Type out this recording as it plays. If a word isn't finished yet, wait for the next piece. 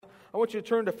I want you to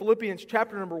turn to Philippians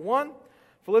chapter number 1.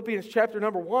 Philippians chapter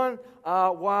number 1.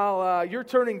 While you're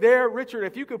turning there, Richard,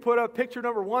 if you could put up picture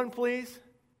number 1, please.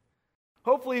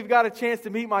 Hopefully you've got a chance to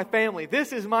meet my family.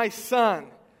 This is my son.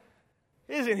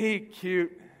 Isn't he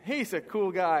cute? He's a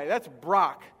cool guy. That's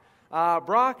Brock.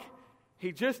 Brock,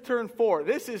 he just turned 4.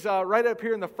 This is right up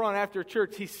here in the front after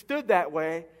church. He stood that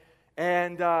way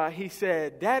and he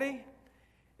said, "Daddy,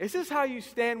 is this how you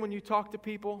stand when you talk to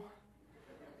people?"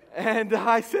 And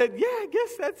I said, "Yeah, I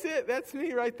guess that's it. That's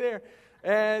me right there."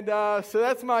 And so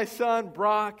that's my son,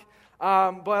 Brock.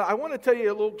 But I want to tell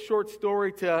you a little short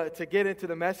story to get into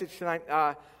the message tonight.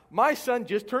 My son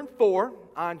just turned 4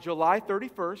 on July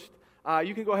 31st.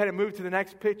 You can go ahead and move to the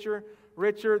next picture,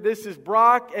 Richard. This is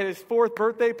Brock at his 4th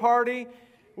birthday party.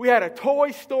 We had a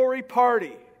Toy Story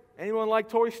party. Anyone like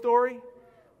Toy Story?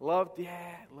 Love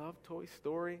Toy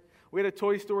Story. We had a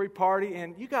Toy Story party,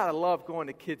 and you got to love going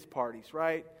to kids' parties,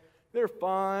 right? They're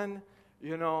fun.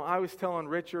 You know, I was telling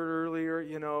Richard earlier,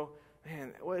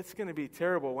 man, well, it's going to be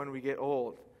terrible when we get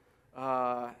old.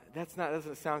 That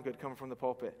doesn't sound good coming from the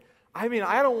pulpit. I mean,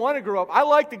 I don't want to grow up. I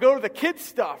like to go to the kids'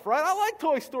 stuff, right? I like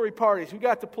Toy Story parties. We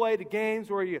got to play the games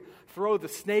where you throw the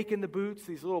snake in the boots,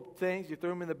 these little things. You throw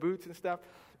them in the boots and stuff.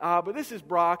 But this is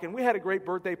Brock, and we had a great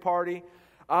birthday party.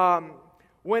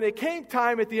 When it came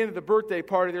time at the end of the birthday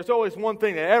party, there's always one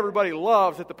thing that everybody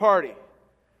loves at the party.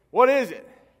 What is it?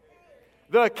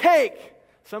 The cake.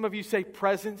 Some of you say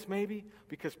presents, maybe,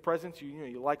 because presents,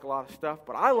 you like a lot of stuff,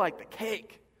 but I like the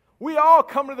cake. We all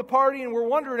come to the party, and we're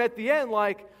wondering at the end,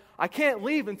 like, I can't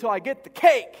leave until I get the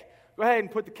cake. Go ahead and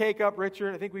put the cake up,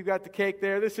 Richard. I think we've got the cake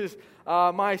there. This is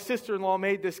my sister-in-law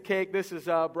made this cake. This is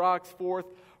Brock's 4th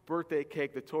birthday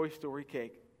cake, the Toy Story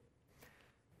cake.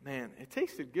 Man, it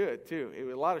tasted good, too. It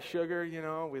was a lot of sugar,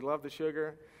 we love the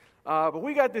sugar. But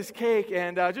we got this cake,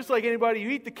 and just like anybody, you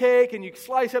eat the cake, and you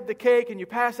slice up the cake, and you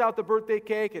pass out the birthday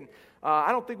cake. And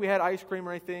I don't think we had ice cream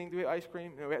or anything. Do we have ice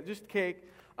cream? No, we had just cake,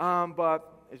 but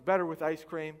it's better with ice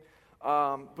cream.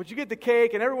 But you get the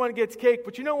cake, and everyone gets cake.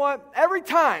 But you know what? Every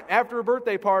time after a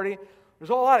birthday party,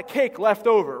 there's a lot of cake left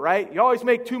over, right? You always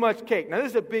make too much cake. Now,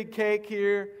 this is a big cake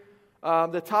here.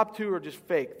 The top 2 are just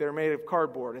fake. They're made of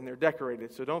cardboard, and they're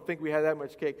decorated. So don't think we had that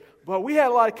much cake. But we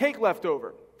had a lot of cake left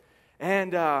over.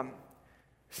 And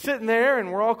sitting there,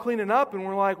 and we're all cleaning up, and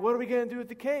we're like, what are we going to do with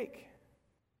the cake?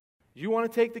 You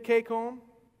want to take the cake home?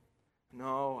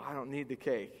 No, I don't need the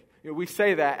cake. We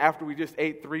say that after we just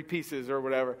ate 3 pieces or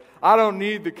whatever. I don't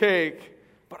need the cake,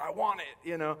 but I want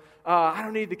it, I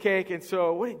don't need the cake. And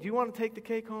so, wait, do you want to take the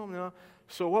cake home? No.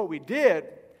 So what we did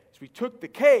is we took the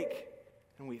cake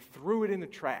and we threw it in the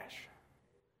trash.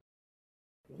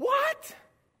 What?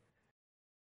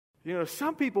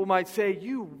 Some people might say,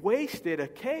 you wasted a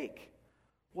cake.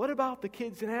 What about the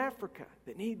kids in Africa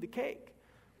that need the cake?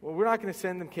 Well, we're not going to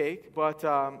send them cake, but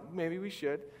maybe we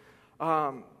should.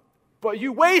 But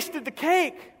you wasted the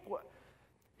cake.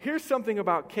 Here's something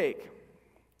about cake.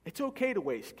 It's okay to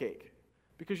waste cake.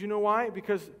 Because you know why?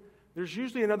 Because there's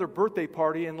usually another birthday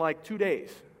party in like 2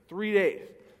 days, 3 days.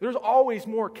 There's always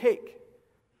more cake.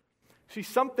 See,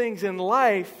 some things in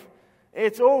life,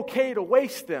 it's okay to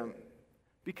waste them.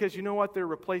 Because you know what? They're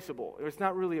replaceable. It's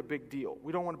not really a big deal.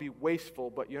 We don't want to be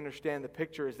wasteful, but you understand the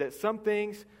picture is that some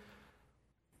things,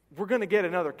 we're going to get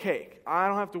another cake. I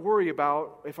don't have to worry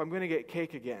about if I'm going to get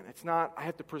cake again. It's not, I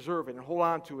have to preserve it and hold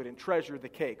on to it and treasure the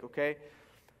cake, okay?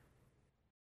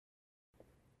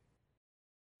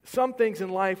 Some things in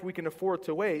life we can afford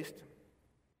to waste,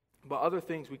 but other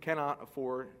things we cannot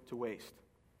afford to waste.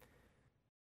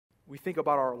 We think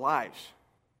about our lives.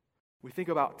 We think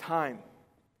about time.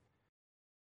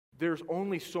 There's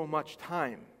only so much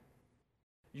time.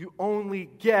 You only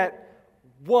get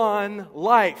one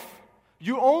life.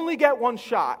 You only get one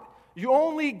shot. You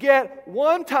only get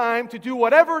one time to do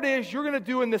whatever it is you're going to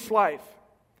do in this life.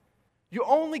 You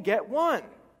only get one.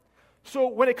 So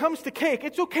when it comes to cake,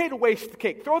 it's okay to waste the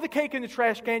cake. Throw the cake in the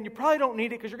trash can. You probably don't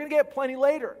need it because you're going to get plenty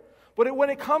later. But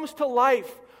when it comes to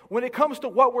life, when it comes to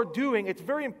what we're doing, it's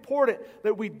very important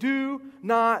that we do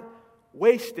not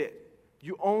waste it.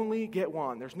 You only get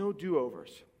one. There's no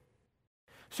do-overs.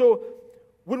 So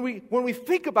when we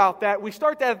think about that, we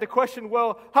start to ask the question,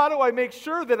 well, how do I make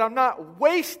sure that I'm not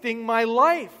wasting my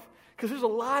life? Because there's a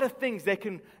lot of things that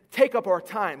can take up our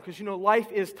time. Because,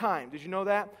 life is time. Did you know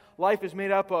that? Life is made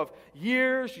up of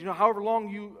years. However long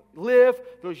you live,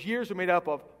 those years are made up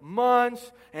of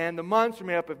months. And the months are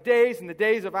made up of days. And the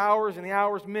days of hours. And the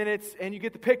hours, minutes. And you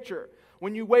get the picture.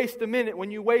 When you waste a minute,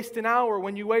 when you waste an hour,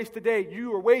 when you waste a day,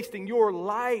 you are wasting your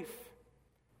life.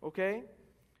 Okay?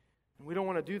 And we don't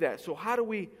want to do that. So how do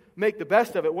we make the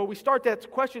best of it? Well, we start that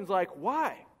questions like,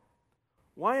 why?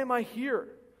 Why am I here?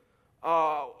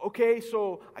 Okay,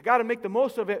 so I got to make the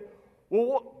most of it.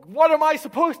 Well, what am I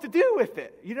supposed to do with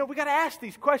it? We got to ask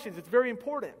these questions. It's very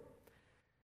important.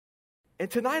 And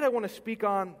tonight I want to speak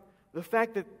on the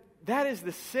fact that that is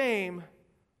the same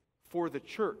for the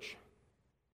church.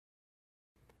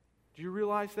 Do you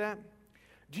realize that?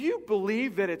 Do you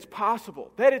believe that it's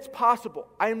possible? That it's possible.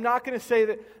 I am not going to say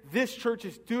that this church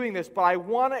is doing this, but I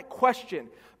want to question,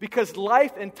 because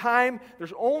life and time,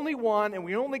 there's only one, and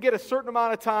we only get a certain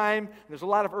amount of time, and there's a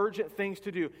lot of urgent things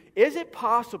to do. Is it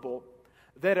possible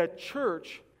that a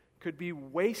church could be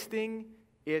wasting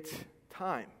its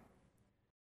time?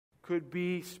 Could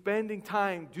be spending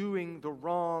time doing the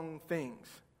wrong things?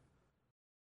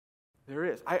 There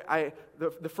is.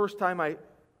 The first time I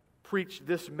preached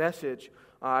this message,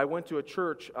 I went to a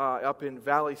church up in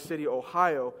Valley City,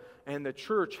 Ohio, and the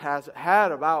church has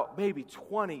had about maybe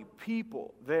 20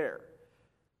 people there.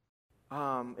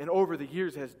 And over the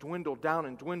years has dwindled down,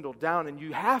 and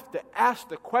you have to ask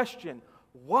the question,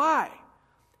 why?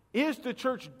 Is the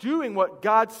church doing what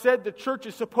God said the church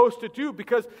is supposed to do?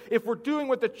 Because if we're doing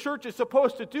what the church is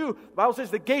supposed to do, the Bible says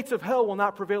the gates of hell will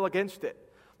not prevail against it.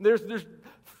 There's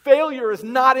failure is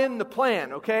not in the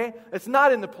plan, okay? It's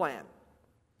not in the plan.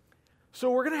 So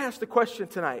we're going to ask the question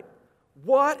tonight,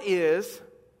 what is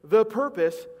the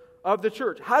purpose of the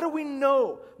church? How do we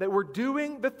know that we're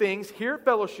doing the things here at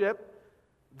Fellowship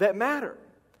that matter?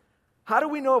 How do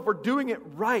we know if we're doing it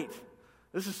right?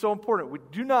 This is so important. We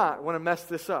do not want to mess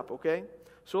this up, okay?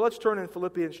 So let's turn in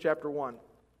Philippians chapter 1.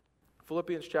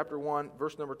 Philippians chapter 1,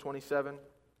 verse number 27.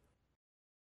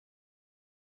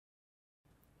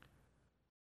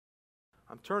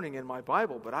 I'm turning in my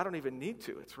Bible, but I don't even need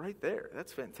to. It's right there.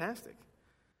 That's fantastic.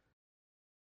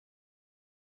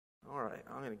 All right,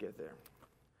 I'm going to get there.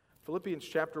 Philippians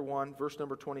chapter 1, verse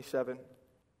number 27.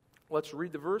 Let's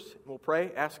read the verse, and we'll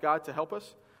pray, ask God to help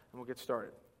us, and we'll get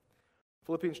started.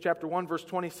 Philippians chapter 1, verse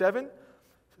 27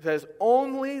 says,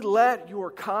 "Only let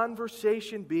your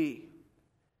conversation be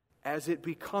as it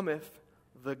becometh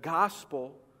the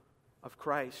gospel of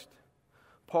Christ."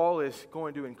 Paul is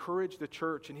going to encourage the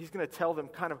church, and he's going to tell them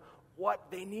kind of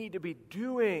what they need to be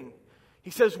doing. He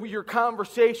says, with your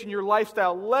conversation, your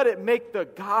lifestyle, let it make the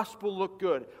gospel look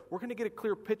good. We're going to get a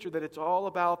clear picture that it's all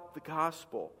about the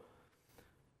gospel.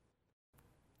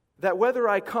 That whether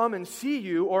I come and see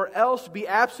you or else be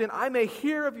absent, I may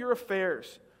hear of your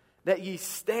affairs, that ye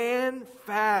stand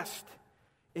fast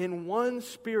in one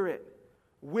spirit,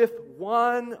 with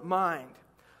one mind.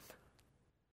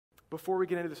 Before we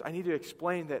get into this, I need to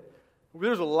explain that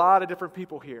there's a lot of different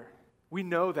people here. We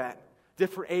know that.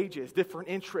 Different ages, different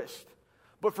interests.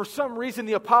 But for some reason,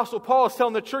 the Apostle Paul is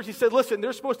telling the church, he said, listen,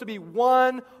 there's supposed to be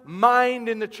one mind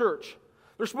in the church.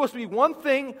 There's supposed to be one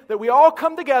thing that we all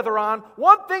come together on,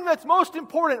 one thing that's most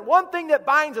important, one thing that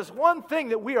binds us, one thing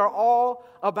that we are all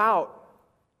about.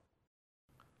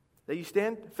 That you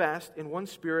stand fast in one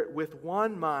spirit with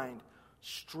one mind,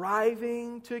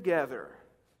 striving together.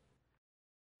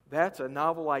 That's a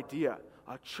novel idea.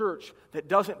 A church that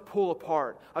doesn't pull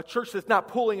apart. A church that's not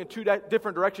pulling in two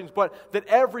different directions, but that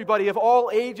everybody of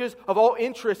all ages, of all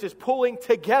interests is pulling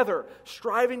together,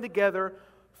 striving together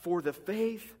for the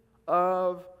faith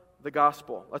of the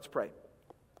gospel. Let's pray.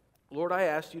 Lord, I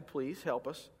ask you, please help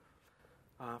us.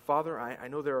 Father, I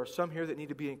know there are some here that need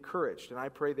to be encouraged, and I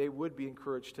pray they would be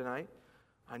encouraged tonight.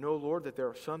 I know, Lord, that there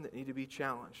are some that need to be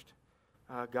challenged.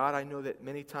 God, I know that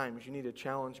many times you need to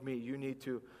challenge me. You need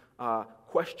to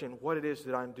question what it is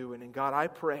that I'm doing. And God, I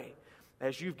pray,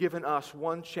 as you've given us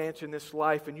one chance in this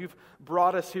life, and you've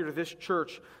brought us here to this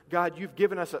church, God, you've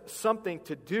given us something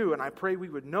to do, and I pray we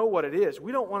would know what it is.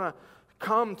 We don't want to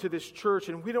come to this church,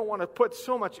 and we don't want to put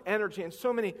so much energy and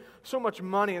so much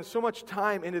money and so much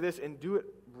time into this and do it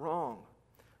wrong.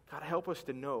 God, help us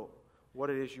to know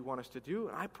what it is you want us to do.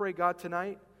 And I pray, God,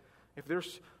 tonight, if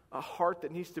there's a heart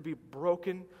that needs to be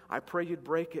broken, I pray you'd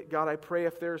break it. God, I pray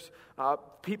if there's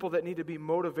people that need to be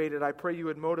motivated, I pray you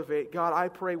would motivate. God, I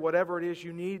pray whatever it is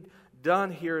you need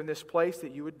done here in this place,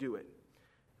 that you would do it.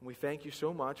 And we thank you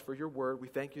so much for your word. We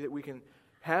thank you that we can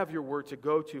have your word to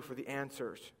go to for the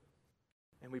answers.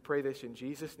 And we pray this in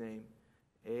Jesus' name.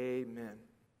 Amen.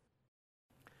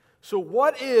 So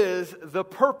what is the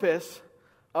purpose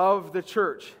of the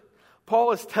church?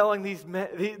 Paul is telling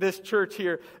this church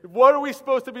here, what are we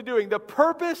supposed to be doing? The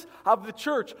purpose of the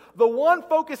church, the one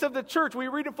focus of the church, we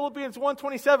read in Philippians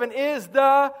 1:27, is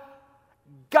the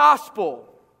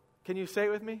gospel. Can you say it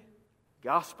with me?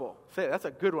 Gospel. Say it. That's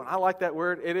a good one. I like that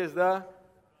word. It is the...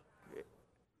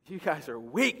 You guys are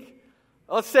weak.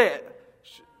 Let's say it.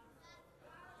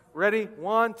 Ready?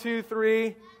 1, 2,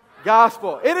 3.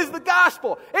 Gospel. It is the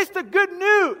gospel. It's the good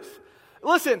news.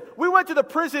 Listen, we went to the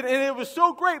prison and it was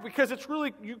so great because it's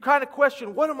really, you kind of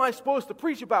question, what am I supposed to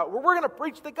preach about? Well, we're going to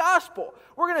preach the gospel.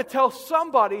 We're going to tell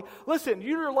somebody, listen,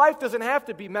 your life doesn't have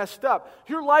to be messed up.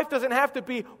 Your life doesn't have to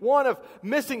be one of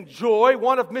missing joy,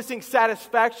 one of missing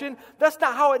satisfaction. That's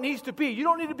not how it needs to be. You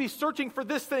don't need to be searching for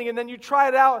this thing and then you try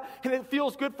it out and it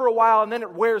feels good for a while and then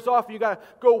it wears off and you got to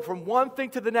go from one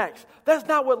thing to the next. That's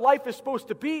not what life is supposed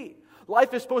to be.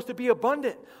 Life is supposed to be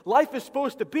abundant. Life is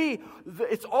supposed to be,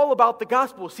 it's all about the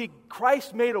gospel. See,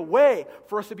 Christ made a way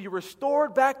for us to be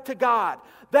restored back to God.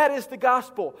 That is the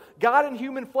gospel. God in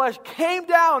human flesh came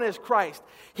down as Christ.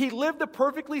 He lived a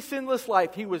perfectly sinless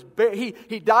life. He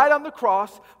died on the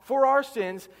cross for our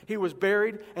sins. He was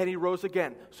buried and he rose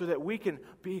again so that we can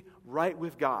be right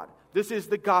with God. This is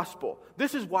the gospel.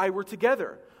 This is why we're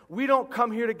together. We don't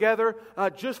come here together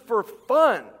just for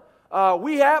fun.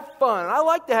 We have fun. I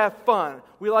like to have fun.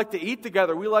 We like to eat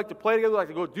together. We like to play together. We like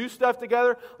to go do stuff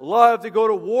together. Love to go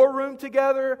to war room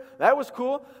together. That was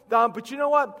cool. But you know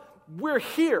what? We're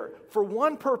here for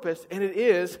one purpose, and it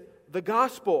is the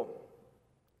gospel.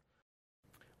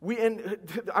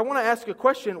 I want to ask a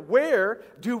question. Where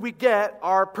do we get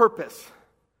our purpose?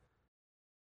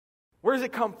 Where does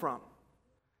it come from?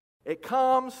 It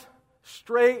comes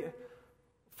straight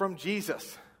from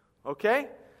Jesus. Okay?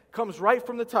 Comes right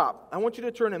from the top. I want you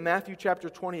to turn to Matthew chapter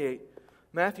 28.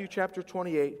 Matthew chapter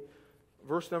 28,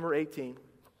 verse number 18.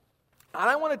 And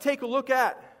I want to take a look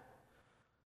at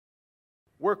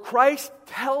where Christ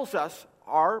tells us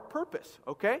our purpose,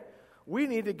 okay? We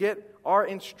need to get our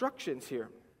instructions here.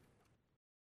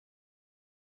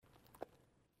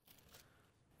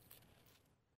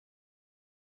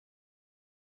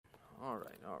 All right.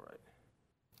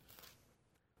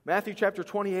 Matthew chapter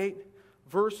 28,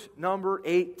 verse number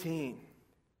 18.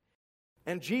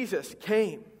 And Jesus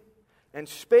came and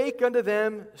spake unto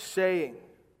them, saying,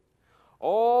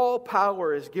 All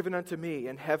power is given unto me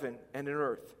in heaven and in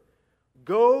earth.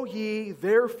 Go ye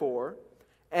therefore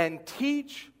and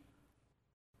teach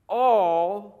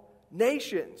all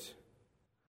nations.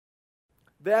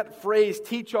 That phrase,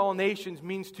 teach all nations,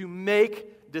 means to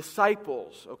make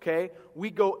disciples, okay?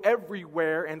 We go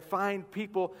everywhere and find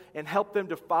people and help them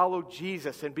to follow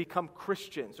Jesus and become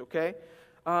Christians, okay?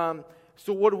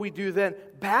 So what do we do then?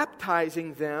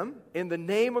 Baptizing them in the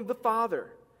name of the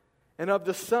Father and of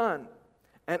the Son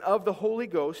and of the Holy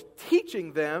Ghost,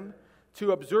 teaching them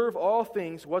to observe all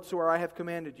things whatsoever I have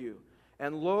commanded you.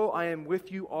 And lo, I am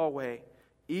with you always,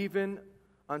 even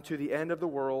unto the end of the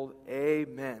world.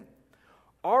 Amen.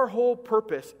 Our whole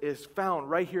purpose is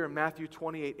found right here in Matthew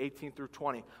 28, 18 through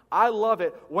 20. I love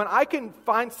it. When I can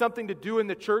find something to do in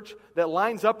the church that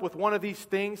lines up with one of these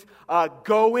things,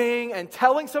 going and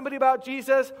telling somebody about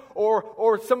Jesus,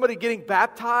 or somebody getting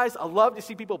baptized. I love to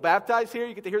see people baptized here.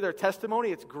 You get to hear their testimony.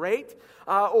 It's great.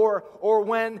 Or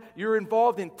when you're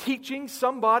involved in teaching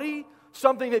somebody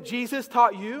something that Jesus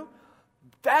taught you.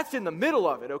 That's in the middle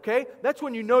of it, okay? That's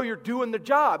when you know you're doing the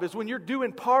job, is when you're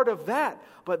doing part of that.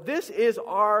 But this is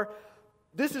our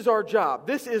job.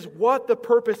 This is what the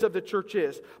purpose of the church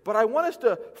is. But I want us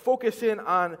to focus in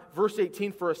on verse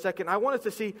 18 for a second. I want us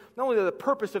to see not only the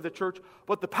purpose of the church,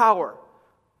 but the power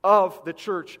of the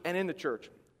church and in the church.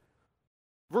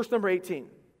 Verse number 18.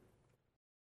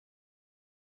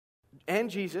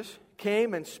 And Jesus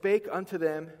came and spake unto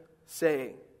them,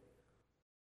 saying,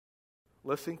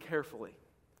 listen carefully.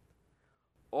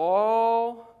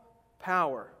 All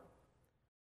power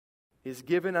is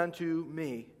given unto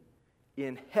me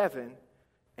in heaven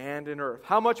and in earth.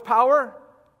 How much power?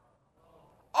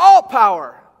 All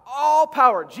power. All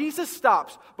power. Jesus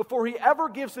stops before he ever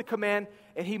gives the command,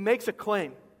 and he makes a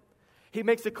claim. He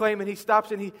makes a claim and he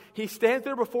stops and he stands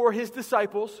there before his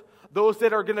disciples, those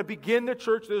that are going to begin the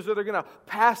church, those that are going to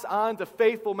pass on to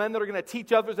faithful men that are going to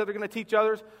teach others, that are going to teach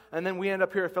others. And then we end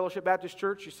up here at Fellowship Baptist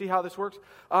Church. You see how this works?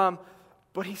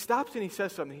 But he stops and he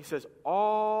says something. He says,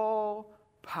 all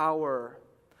power.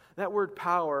 That word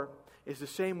power is the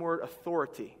same word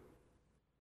authority.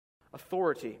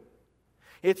 Authority.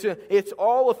 It's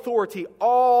all authority,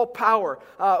 all power.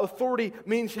 Authority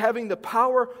means having the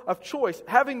power of choice,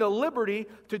 having the liberty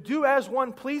to do as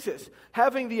one pleases,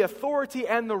 having the authority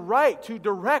and the right to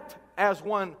direct as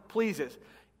one pleases.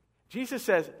 Jesus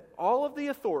says all of the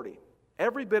authority,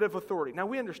 every bit of authority. Now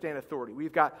we understand authority.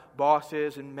 We've got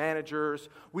bosses and managers.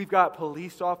 We've got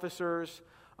police officers.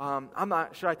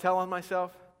 Should I tell on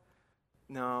myself?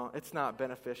 No, it's not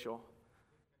beneficial.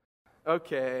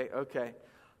 Okay.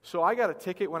 So I got a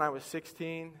ticket when I was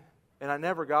 16, and I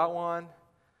never got one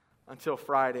until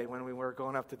Friday when we were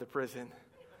going up to the prison.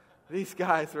 Me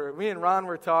and Ron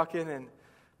were talking, and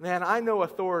man, I know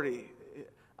authority.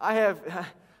 I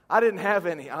I didn't have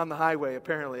any on the highway,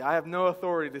 apparently. I have no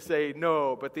authority to say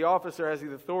no, but the officer has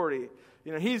the authority.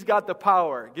 He's got the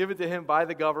power. Give it to him by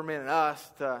the government and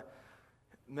us to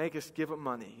make us give him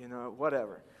money,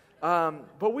 whatever.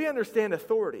 But we understand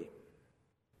authority.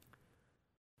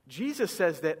 Jesus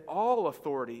says that all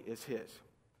authority is his.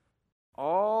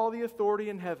 All the authority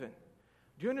in heaven.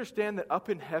 Do you understand that up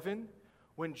in heaven,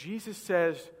 when Jesus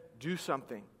says, do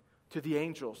something to the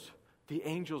angels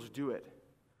do it.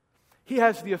 He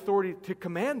has the authority to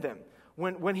command them.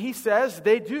 When he says,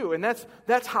 they do. And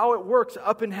that's how it works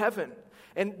up in heaven.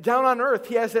 And down on earth,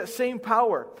 he has that same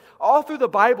power. All through the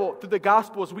Bible, through the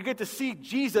Gospels, we get to see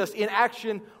Jesus in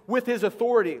action with his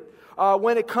authority.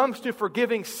 When it comes to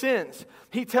forgiving sins,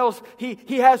 he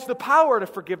has the power to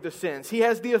forgive the sins. He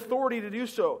has the authority to do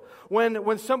so.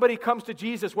 When somebody comes to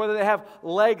Jesus, whether they have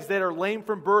legs that are lame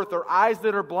from birth or eyes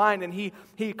that are blind, and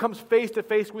he comes face to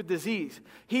face with disease,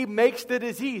 he makes the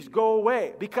disease go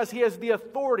away because he has the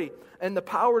authority and the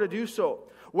power to do so.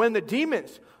 When the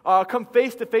demons come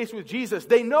face to face with Jesus,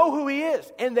 they know who he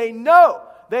is, and they know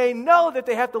that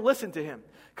they have to listen to him.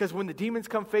 Because when the demons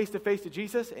come face to face to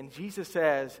Jesus, and Jesus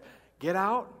says, get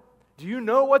out. Do you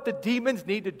know what the demons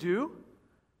need to do?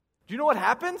 Do you know what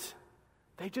happens?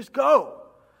 They just go.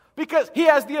 Because he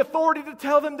has the authority to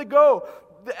tell them to go.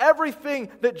 Everything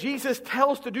that Jesus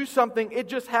tells to do something, it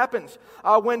just happens.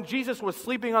 When Jesus was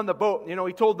sleeping on the boat,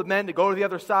 he told the men to go to the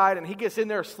other side, and he gets in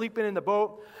there sleeping in the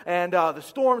boat, and the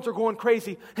storms are going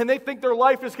crazy, and they think their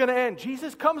life is going to end.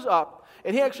 Jesus comes up,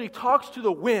 and he actually talks to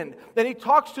the wind, then he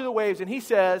talks to the waves, and he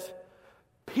says,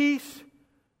 peace,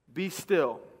 be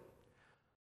still.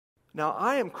 Now,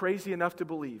 I am crazy enough to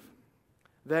believe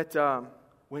that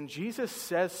when Jesus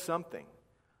says something,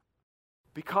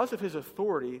 because of his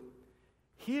authority,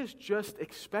 he is just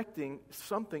expecting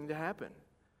something to happen.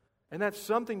 And that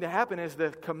something to happen is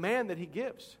the command that he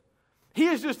gives. He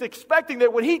is just expecting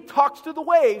that when he talks to the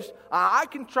waves, I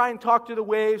can try and talk to the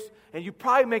waves, and you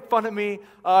probably make fun of me.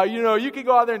 You can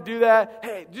go out there and do that.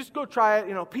 Hey, just go try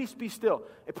it. Peace, be still.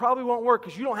 It probably won't work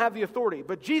because you don't have the authority.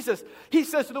 But Jesus, he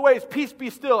says to the waves, peace, be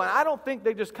still. And I don't think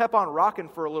they just kept on rocking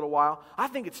for a little while. I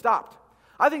think it stopped.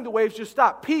 I think the waves just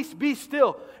stopped. Peace, be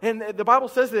still. And the Bible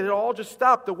says that it all just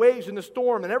stopped, the waves and the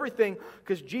storm and everything,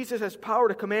 because Jesus has power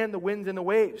to command the winds and the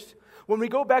waves. When we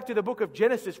go back to the book of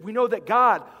Genesis, we know that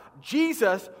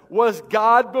Jesus was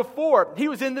God before. He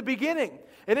was in the beginning.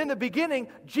 And in the beginning,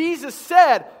 Jesus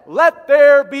said, let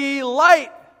there be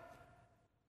light.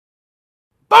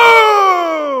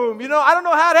 Boom! I don't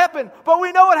know how it happened, but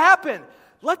we know it happened.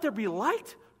 Let there be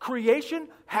light. Creation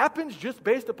happens just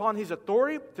based upon his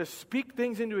authority to speak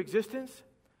things into existence.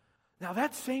 Now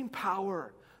that same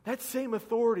power, that same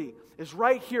authority is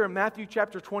right here in Matthew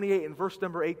chapter 28 and verse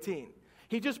number 18.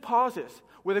 He just pauses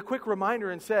with a quick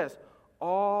reminder and says,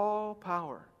 all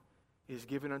power is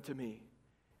given unto me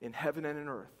in heaven and in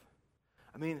earth.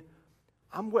 I mean,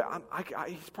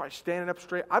 he's probably standing up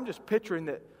straight. I'm just picturing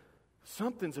that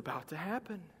something's about to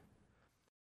happen.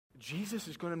 Jesus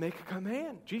is going to make a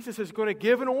command. Jesus is going to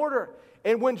give an order.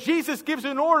 And when Jesus gives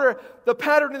an order, the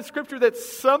pattern in Scripture that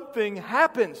something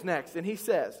happens next. And he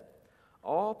says,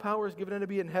 all power is given unto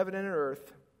me in heaven and in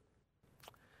earth.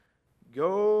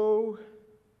 Go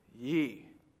ye.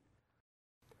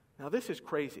 Now this is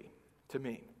crazy to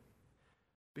me.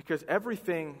 Because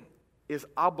everything is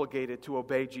obligated to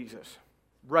obey Jesus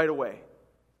right away.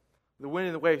 The wind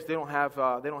and the waves, they don't have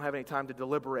any time to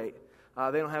deliberate.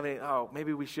 They don't have any,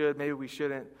 maybe we should, maybe we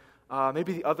shouldn't.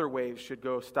 Maybe the other waves should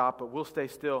go stop, but we'll stay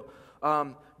still.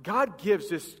 God gives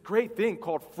this great thing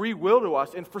called free will to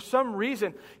us, and for some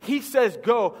reason, he says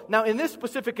go. Now, in this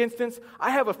specific instance,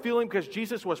 I have a feeling because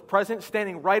Jesus was present,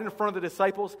 standing right in front of the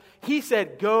disciples, he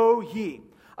said, go ye.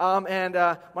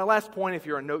 My last point, if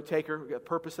you're a note taker, the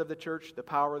purpose of the church, the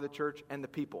power of the church, and the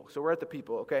people. So we're at the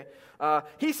people, okay?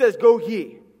 He says, go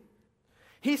ye.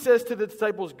 He says to the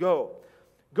disciples, go.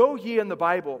 Go ye in the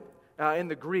Bible, in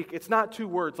the Greek, it's not two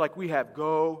words like we have,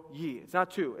 go ye. It's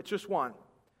not two, it's just one.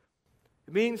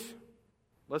 It means,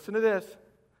 listen to this,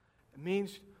 it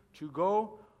means to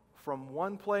go from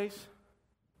one place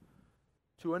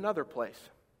to another place.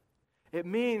 It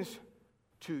means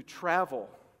to travel.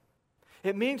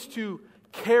 It means to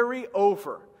carry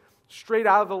over. Straight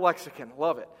out of the lexicon,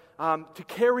 love it. To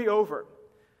carry over.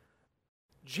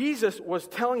 Jesus was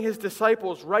telling his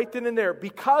disciples right then and there,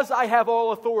 because I have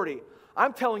all authority,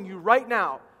 I'm telling you right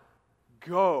now,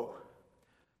 go.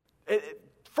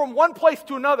 From one place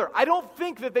to another. I don't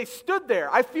think that they stood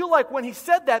there. I feel like when he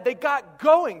said that, they got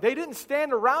going. They didn't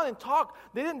stand around and talk.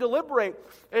 They didn't deliberate.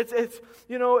 It's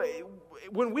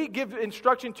when we give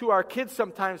instruction to our kids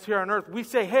sometimes here on earth, we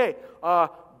say, hey,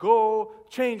 go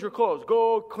change your clothes,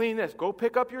 go clean this, go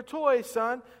pick up your toys,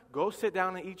 son, go sit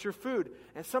down and eat your food.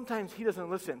 And sometimes he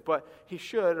doesn't listen, but he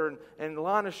should, and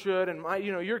Lana should, and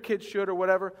your kids should, or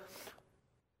whatever.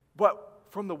 But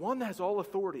from the one that has all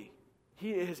authority,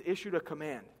 he has issued a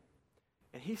command,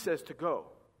 and he says to go.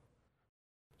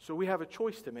 So we have a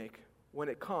choice to make when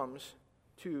it comes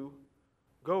to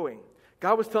going.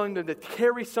 God was telling them to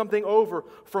carry something over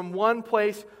from one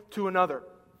place to another.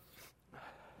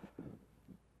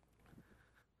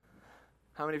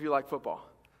 How many of you like football?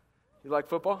 You like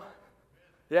football?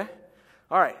 Yeah?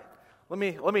 All right. Let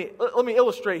me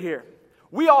illustrate here.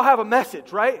 We all have a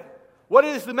message, right? What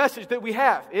is the message that we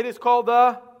have? It is called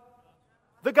the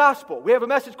gospel. We have a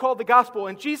message called the gospel.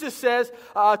 And Jesus says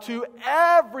to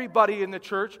everybody in the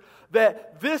church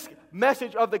that this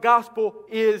message of the gospel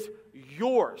is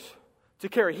yours to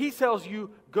carry. He tells you,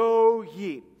 go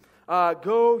ye.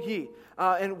 Go ye.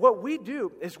 And what we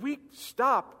do is we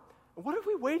stop. What are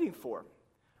we waiting for?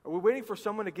 Are we waiting for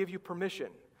someone to give you permission?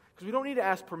 Because we don't need to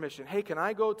ask permission. Hey, can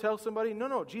I go tell somebody?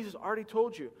 No, Jesus already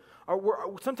told you.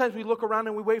 Sometimes we look around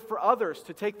and we wait for others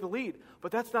to take the lead.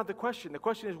 But that's not the question. The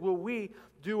question is, will we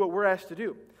do what we're asked to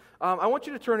do? I want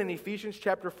you to turn in Ephesians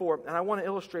chapter 4, and I want to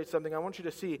illustrate something. I want you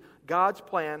to see God's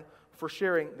plan for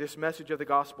sharing this message of the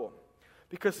gospel.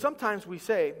 Because sometimes we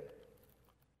say,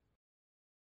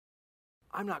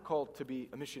 I'm not called to be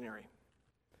a missionary.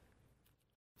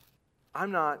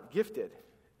 I'm not gifted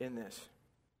in this.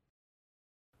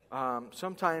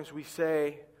 Sometimes we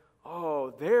say,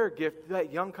 oh, they're gifted.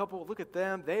 That young couple, look at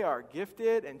them. They are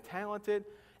gifted and talented,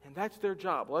 and that's their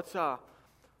job.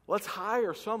 Let's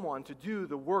hire someone to do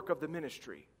the work of the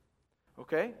ministry.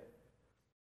 Okay?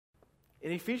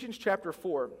 In Ephesians chapter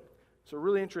 4, it's a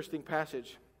really interesting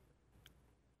passage.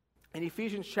 In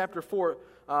Ephesians chapter 4,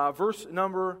 verse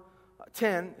number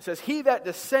 10, it says, He that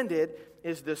descended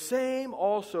is the same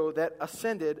also that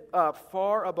ascended up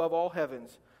far above all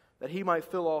heavens, that he might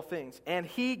fill all things. And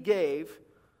he gave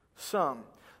some.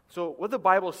 So what the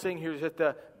Bible is saying here is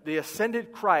that the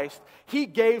ascended Christ, he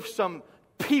gave some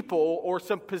people or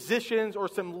some positions or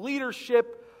some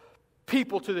leadership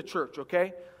people to the church,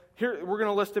 okay? Here, we're going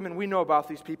to list them, and we know about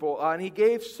these people. And he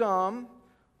gave some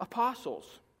apostles.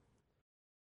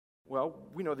 Well,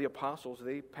 we know the apostles,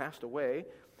 they passed away.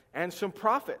 And some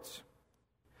prophets.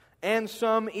 And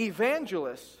some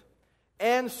evangelists.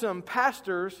 And some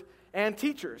pastors and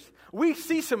teachers. We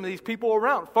see some of these people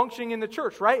around functioning in the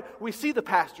church, right? We see the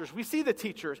pastors, we see the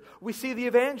teachers, we see the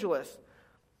evangelists.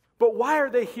 But why are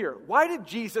they here? Why did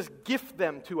Jesus gift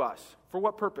them to us? For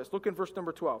what purpose? Look in verse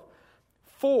number 12.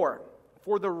 For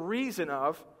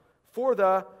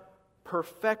the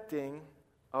perfecting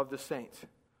of the saints.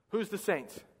 Who's the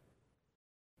saints?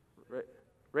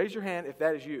 Raise your hand if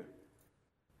that is you.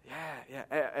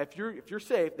 Yeah. If you're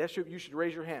saved, you should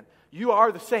raise your hand. You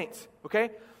are the saints,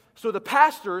 okay? So the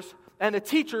pastors and the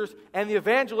teachers and the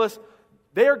evangelists,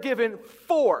 they are given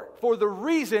for the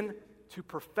reason to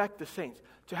perfect the saints,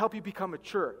 to help you become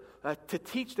mature, to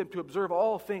teach them to observe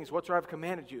all things whatsoever I've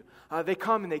commanded you. They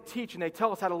come and they teach and they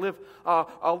tell us how to live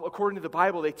according to the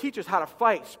Bible. They teach us how to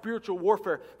fight spiritual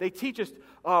warfare. They teach us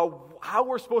how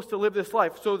we're supposed to live this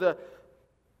life. So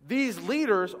these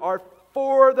leaders are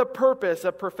for the purpose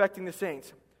of perfecting the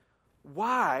saints.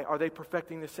 Why are they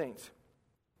perfecting the saints?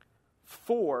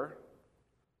 For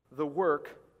the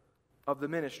work of the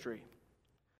ministry.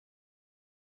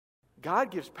 God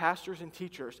gives pastors and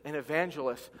teachers and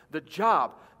evangelists the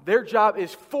job. Their job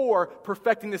is for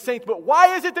perfecting the saints. But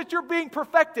why is it that you're being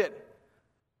perfected?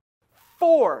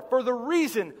 For the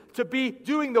reason to be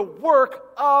doing the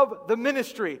work of the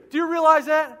ministry. Do you realize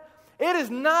that? It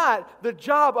is not the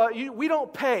job. We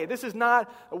don't pay. This is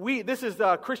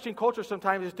Christian culture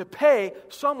sometimes, is to pay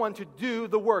someone to do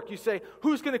the work. You say,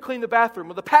 who's going to clean the bathroom?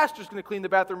 Well, the pastor's going to clean the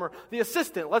bathroom, or the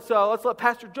assistant. Let's let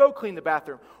Pastor Joe clean the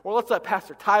bathroom, or let's let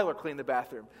Pastor Tyler clean the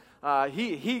bathroom.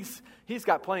 He's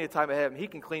got plenty of time ahead of him. He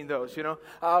can clean those,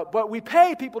 But we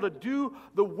pay people to do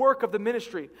the work of the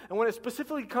ministry. And when it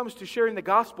specifically comes to sharing the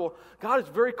gospel, God is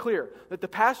very clear that the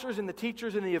pastors and the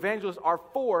teachers and the evangelists are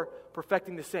for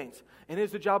perfecting the saints. And it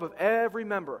is the job of every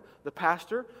member, the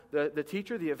pastor, the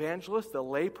teacher, the evangelist, the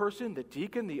layperson, the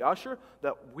deacon, the usher,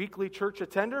 the weekly church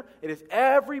attender. It is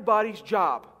everybody's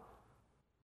job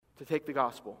to take the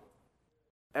gospel.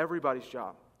 Everybody's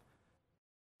job.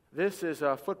 This is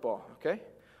football, okay?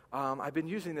 I've been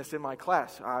using this in my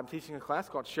class. I'm teaching a class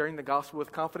called Sharing the Gospel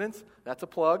with Confidence. That's a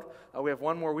plug. We have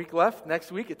one more week left.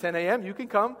 Next week at 10 a.m., you can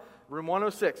come. Room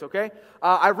 106, okay?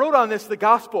 I wrote on this, the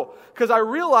gospel, because I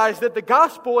realized that the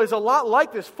gospel is a lot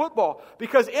like this football.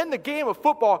 Because in the game of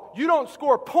football, you don't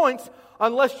score points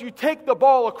unless you take the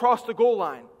ball across the goal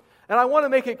line. And I want to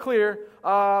make it clear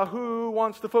who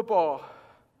wants the football.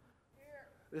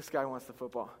 This guy wants the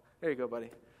football. There you go, buddy.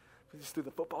 We just threw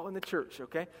the football in the church,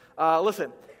 okay?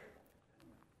 Listen.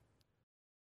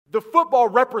 The football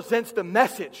represents the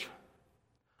message.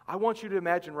 I want you to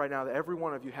imagine right now that every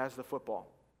one of you has the football.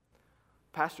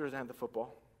 Pastor doesn't have the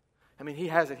football. I mean, he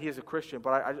has it. He is a Christian.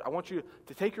 But I want you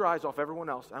to take your eyes off everyone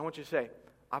else. I want you to say,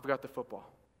 I've got the football.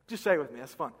 Just say it with me.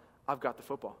 That's fun. I've got the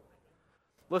football.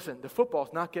 Listen, the football's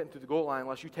not getting to the goal line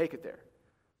unless you take it there.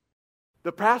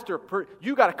 The pastor,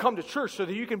 you got to come to church so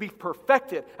that you can be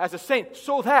perfected as a saint,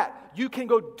 so that you can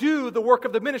go do the work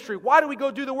of the ministry. Why do we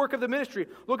go do the work of the ministry?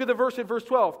 Look at the verse in verse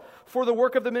 12. For the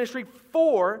work of the ministry,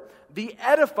 for the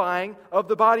edifying of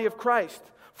the body of Christ.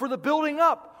 For the building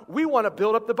up. We want to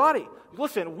build up the body.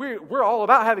 Listen, we're all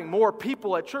about having more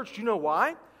people at church. Do you know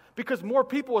why? Because more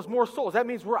people is more souls. That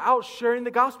means we're out sharing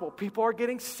the gospel. People are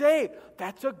getting saved.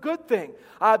 That's a good thing.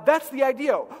 That's the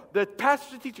idea. The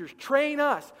pastors and teachers train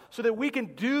us so that we can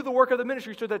do the work of the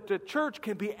ministry, so that the church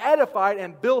can be edified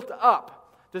and built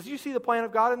up. Does you see the plan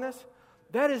of God in this?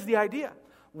 That is the idea.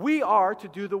 We are to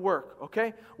do the work,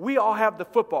 okay? We all have the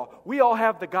football. We all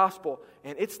have the gospel.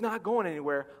 And it's not going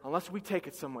anywhere unless we take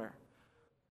it somewhere.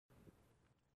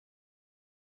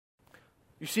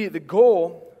 You see, the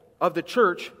goal of the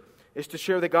church is to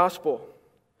share the gospel.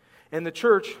 And the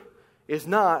church is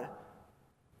not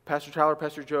Pastor Tyler,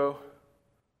 Pastor Joe,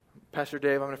 Pastor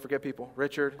Dave, I'm going to forget people,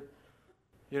 Richard.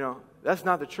 That's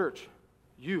not the church.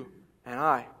 You and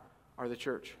I are the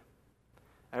church.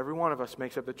 Every one of us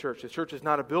makes up the church. The church is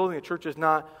not a building. The church is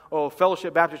not,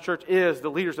 Fellowship Baptist Church is the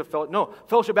leaders of Fellowship. No,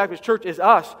 Fellowship Baptist Church is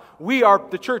us. We are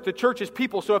the church. The church is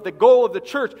people. So if the goal of the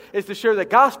church is to share the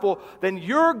gospel, then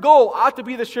your goal ought to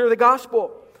be to share the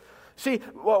gospel. See,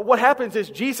 what happens is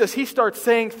Jesus, he starts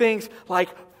saying things like,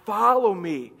 follow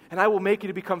me, and I will make you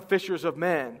to become fishers of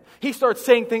men. He starts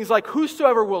saying things like,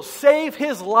 whosoever will save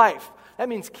his life, that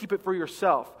means keep it for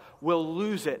yourself, will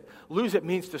lose it. Lose it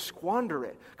means to squander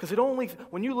it. Because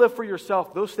when you live for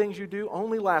yourself, those things you do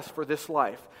only last for this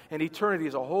life. And eternity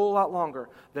is a whole lot longer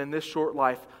than this short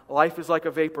life. Life is like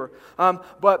a vapor.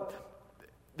 But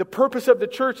the purpose of the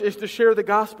church is to share the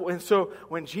gospel. And so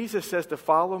when Jesus says to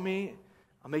follow me,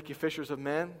 I'll make you fishers of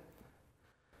men.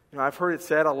 I've heard it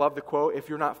said, I love the quote, if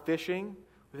you're not fishing,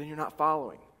 then you're not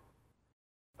following.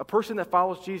 A person that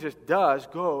follows Jesus does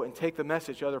go and take the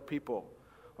message to other people.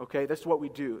 Okay, that's what we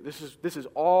do. This is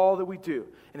all that we do.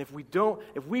 And if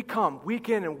we come week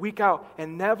in and week out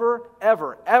and never,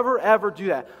 ever, ever, ever do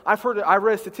that. I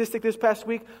read a statistic this past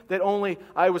week that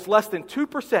it was less than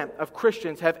 2% of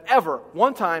Christians have ever,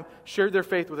 one time, shared their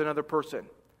faith with another person.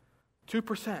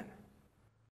 2%.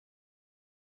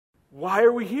 Why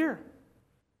are we here?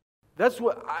 That's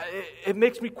it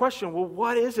makes me question,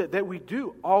 what is it that we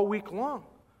do all week long?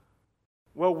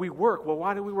 Well, we work. Well,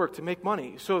 why do we work? To make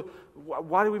money. So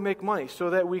why do we make money?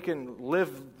 So that we can live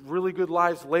really good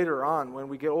lives later on when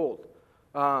we get old.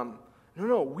 No,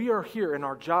 we are here in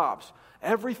our jobs.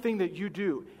 Everything that you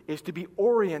do is to be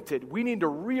oriented. We need to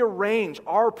rearrange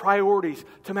our priorities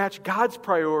to match God's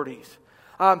priorities.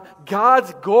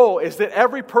 God's goal is that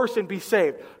every person be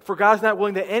saved. For God's not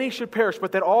willing that any should perish,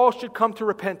 but that all should come to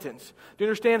repentance. Do you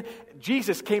understand?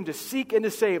 Jesus came to seek and to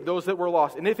save those that were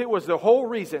lost. And if it was the whole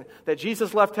reason that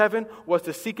Jesus left heaven was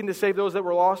to seek and to save those that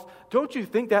were lost, don't you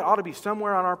think that ought to be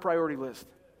somewhere on our priority list?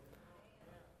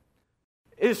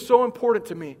 It is so important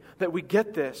to me that we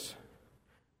get this.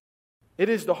 It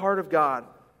is the heart of God.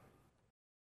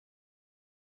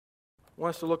 I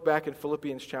want us to look back in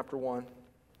Philippians chapter 1.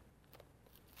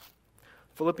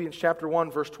 Philippians chapter 1,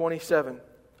 verse 27.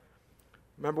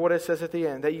 Remember what it says at the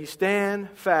end. That ye stand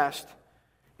fast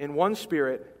in one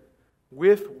spirit,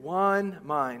 with one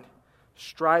mind,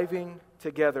 striving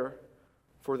together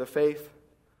for the faith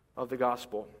of the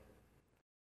gospel.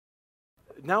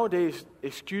 Nowadays,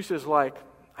 excuses like,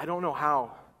 I don't know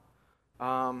how.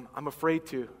 I'm afraid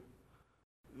to.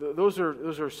 Those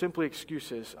are simply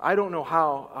excuses. I don't know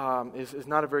how is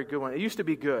not a very good one. It used to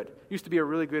be good. It used to be a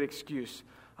really good excuse.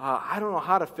 I don't know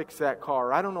how to fix that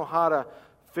car. I don't know how to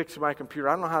fix my computer.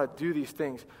 I don't know how to do these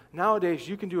things. Nowadays,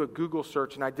 you can do a Google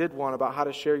search, and I did one about how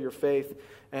to share your faith,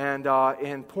 and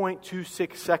in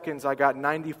 0.26 seconds, I got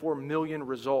 94 million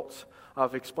results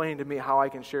of explaining to me how I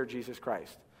can share Jesus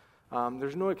Christ.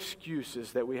 There's no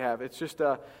excuses that we have. It's just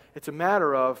it's a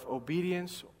matter of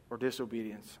obedience or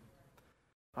disobedience.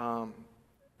 And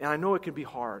I know it can be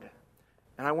hard,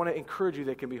 and I want to encourage you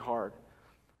that it can be hard.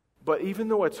 But even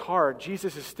though it's hard,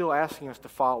 Jesus is still asking us to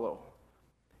follow.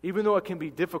 Even though it can be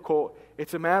difficult,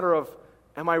 it's a matter of,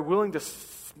 am I willing to,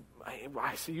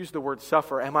 I use the word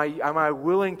suffer, am I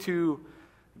willing to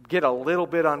get a little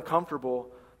bit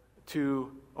uncomfortable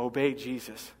to obey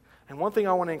Jesus. And one thing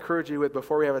I want to encourage you with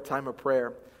before we have a time of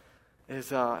prayer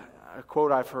is a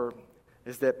quote I've heard,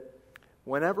 is that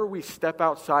whenever we step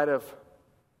outside of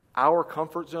our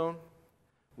comfort zone,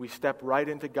 we step right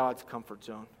into God's comfort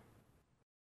zone.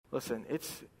 Listen,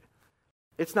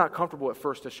 it's not comfortable at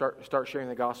first to start sharing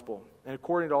the gospel. And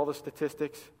according to all the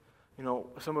statistics,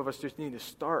 some of us just need to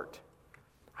start.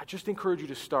 I just encourage you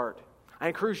to start. I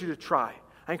encourage you to try.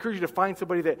 I encourage you to find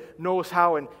somebody that knows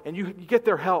how and you get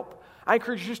their help. I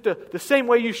encourage you just to, the same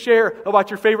way you share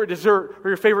about your favorite dessert or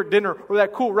your favorite dinner or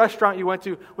that cool restaurant you went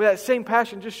to, with that same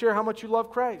passion, just share how much you love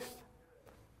Christ.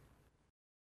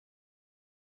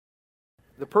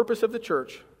 The purpose of the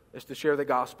church is to share the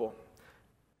gospel.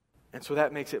 And so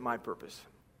that makes it my purpose.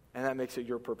 And that makes it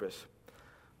your purpose.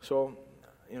 So,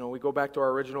 we go back to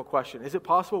our original question. Is it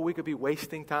possible we could be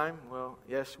wasting time? Well,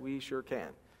 yes, we sure can.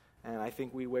 And I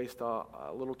think we waste a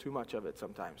little too much of it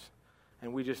sometimes.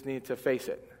 And we just need to face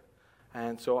it.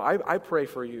 And so I pray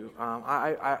for you. I'm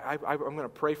going to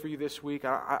pray for you this week.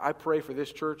 I pray for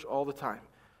this church all the time,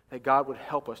 that God would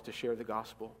help us to share the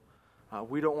gospel.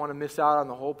 We don't want to miss out on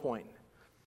the whole point.